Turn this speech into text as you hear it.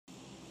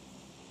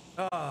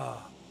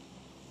Oh.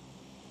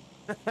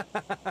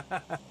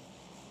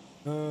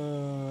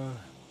 All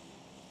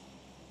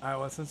right,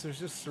 well, since there's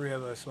just three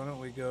of us, why don't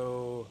we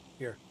go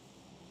here?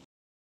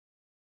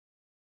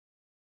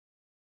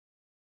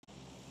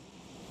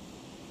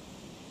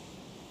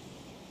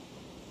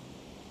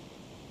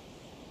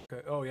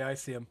 Okay. Oh, yeah, I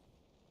see him.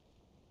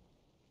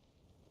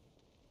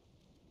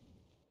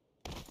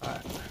 All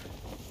right.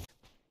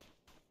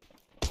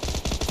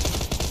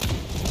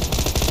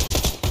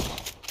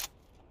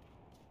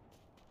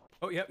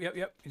 Oh,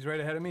 yep. He's right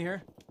ahead of me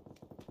here.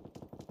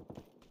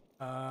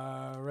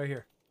 Right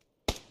here.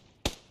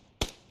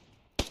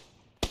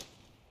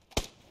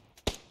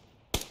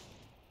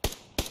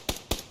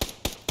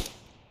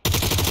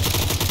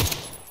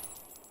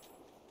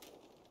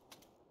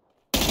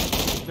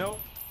 Nope.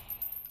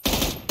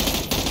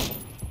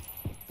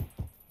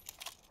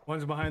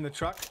 One's behind the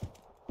truck.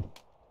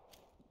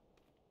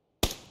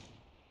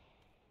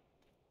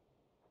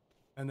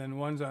 And then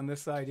one's on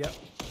this side, yep.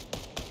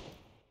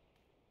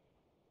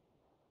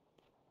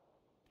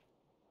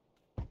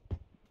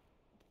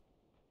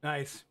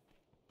 Nice.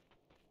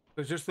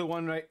 There's just the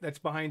one right that's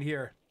behind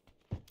here.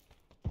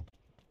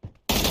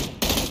 Good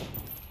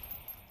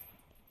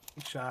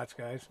shots,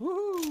 guys.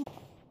 Woohoo!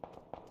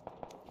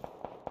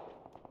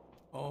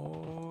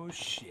 Oh,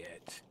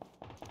 shit.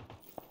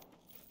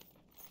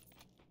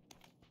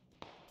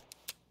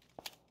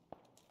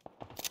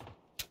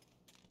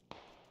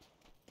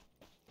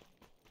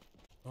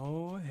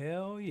 Oh,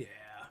 hell yeah.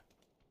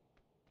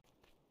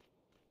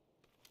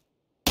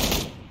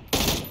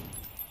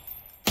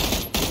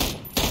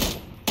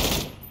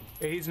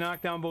 Okay, he's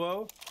knocked down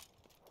below.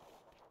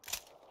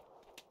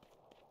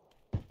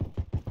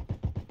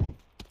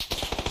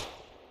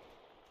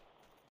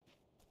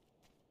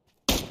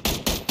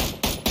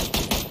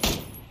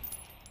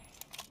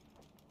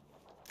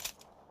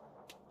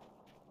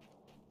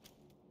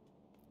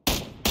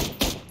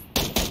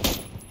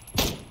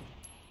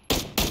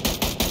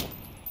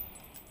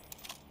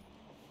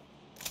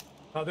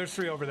 Oh, there's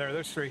three over there.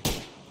 There's three.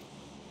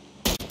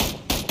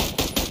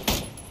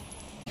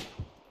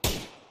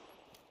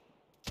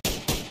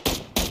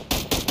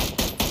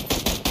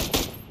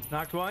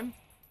 Knocked one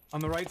on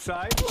the right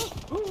side.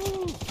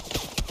 Ooh.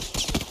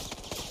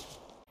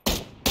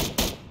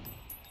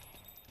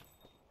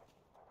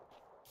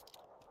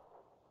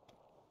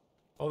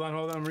 Hold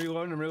on. I'm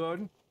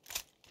reloading.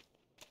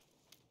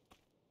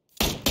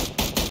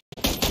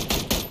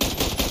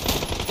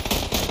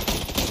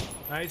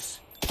 Nice.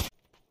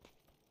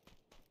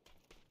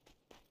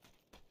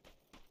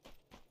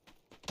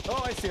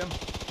 Oh, I see him.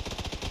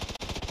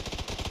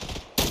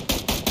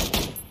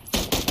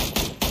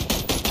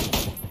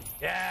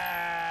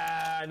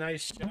 Yeah,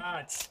 nice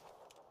shots.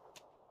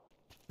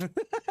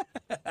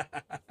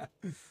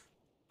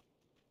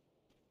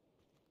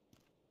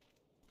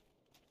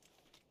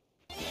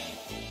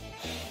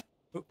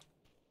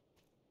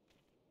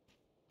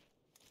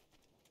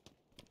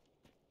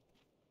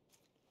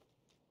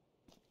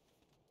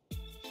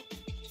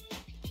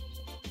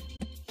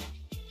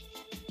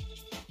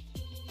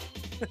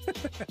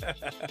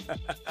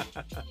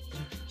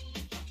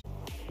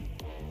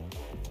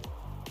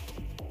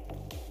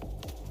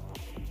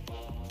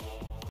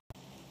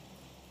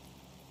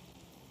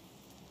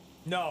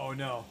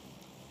 No.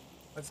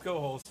 Let's go,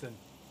 Holston.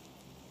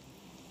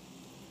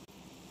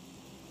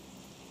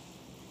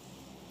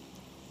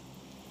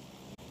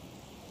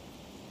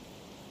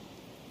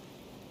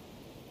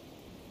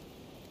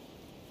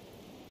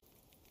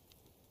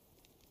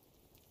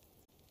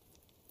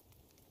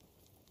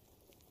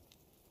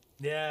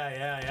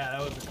 Yeah.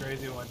 That was a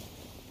crazy one.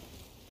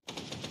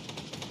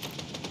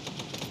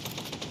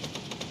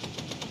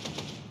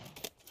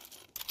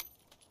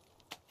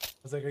 I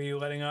was like, are you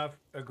letting off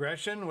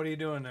aggression? What are you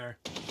doing there?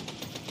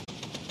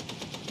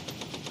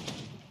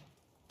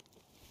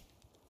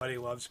 Buddy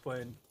loves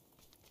playing.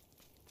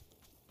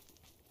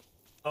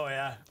 Oh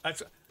yeah,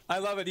 I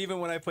love it even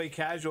when I play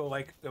casual,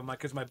 like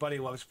because my buddy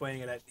loves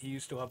playing it. He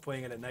used to love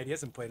playing it at night. He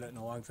hasn't played it in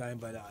a long time,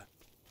 but it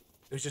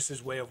was just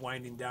his way of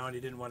winding down.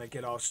 He didn't want to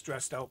get all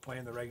stressed out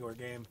playing the regular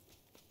game.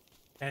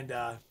 And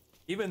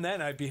even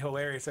then, I'd be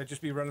hilarious. I'd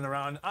just be running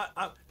around.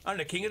 I'm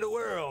the king of the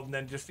world, and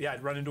then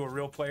I'd run into a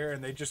real player,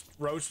 and they just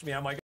roast me.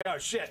 I'm like, oh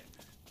shit.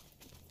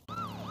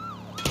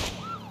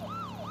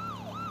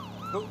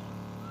 Oh,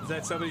 is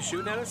that somebody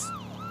shooting at us?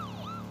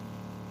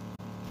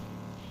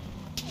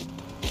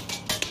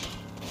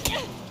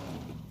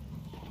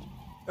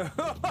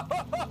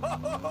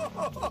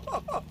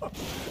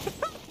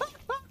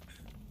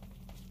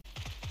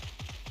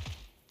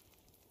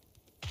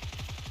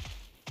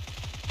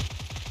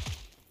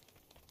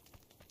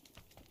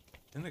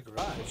 In the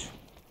garage.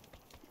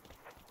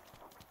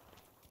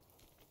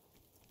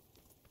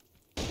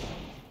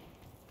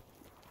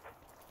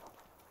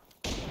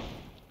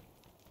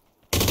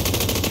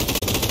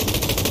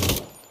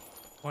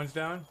 One's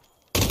down.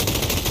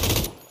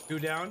 Two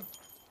down.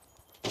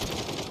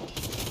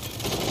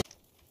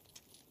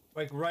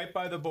 Like right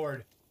by the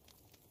board.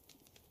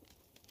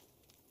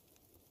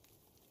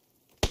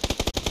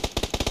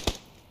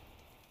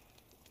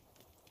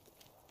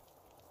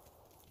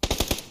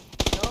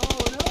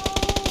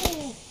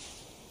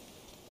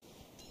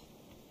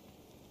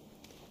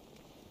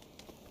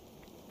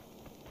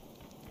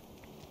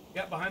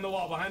 behind the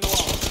wall, behind the wall.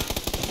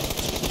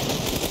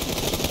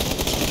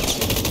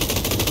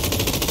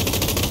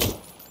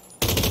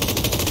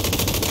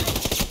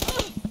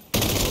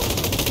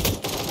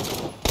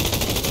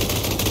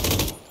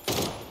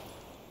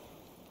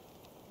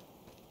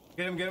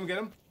 Get him, get him, get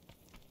him.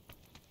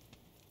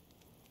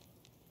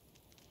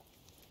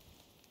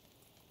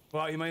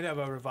 Well, you might have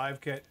a revive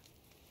kit.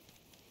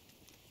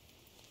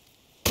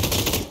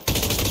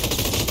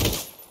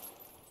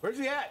 Where's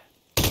he at?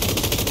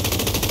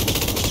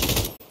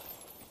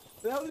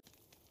 The hell?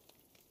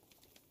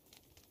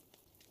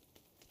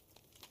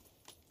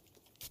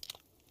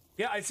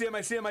 Yeah, I see him,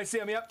 I see him, I see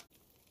him, yep.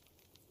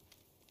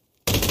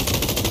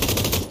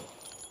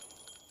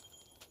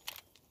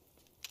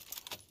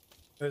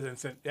 That was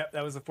instant. Yep,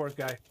 that was the fourth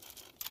guy.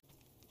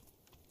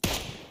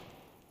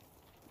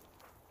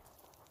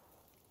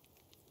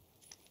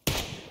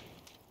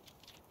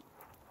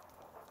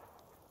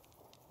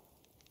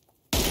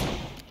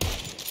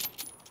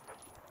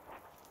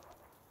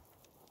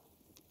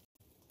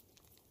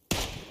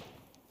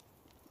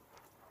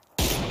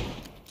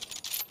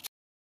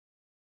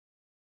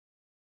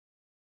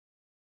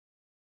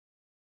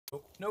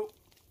 Oh, nope.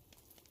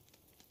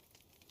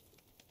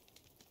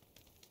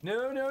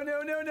 No, no,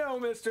 no, no, no,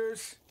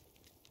 misters.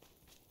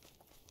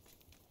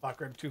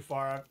 Locker him too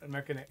far. I'm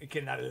not gonna. It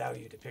cannot allow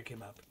you to pick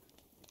him up.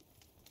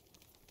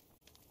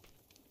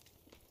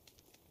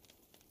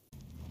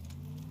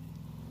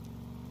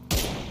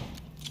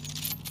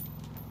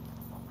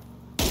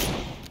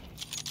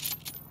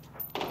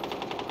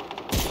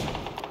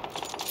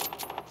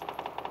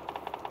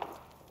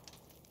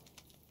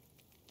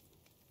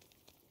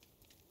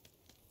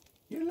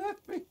 You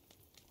left me.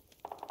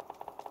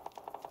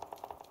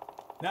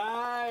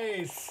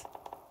 Nice.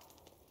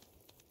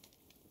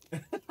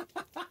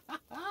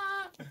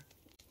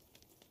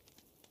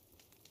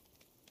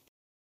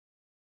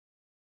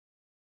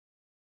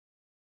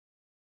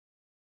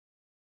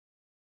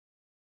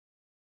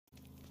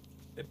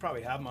 They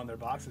probably have them on their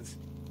boxes.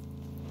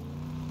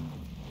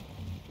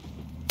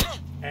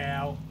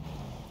 Ow.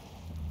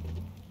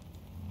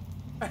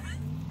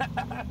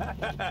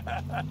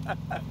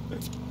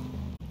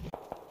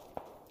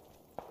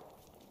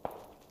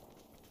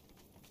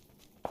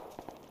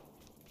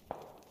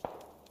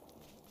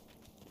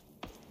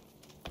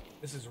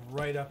 This is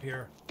right up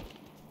here.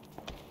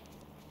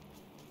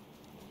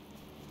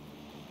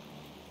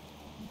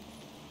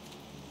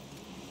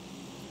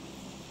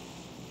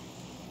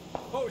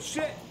 Oh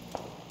shit!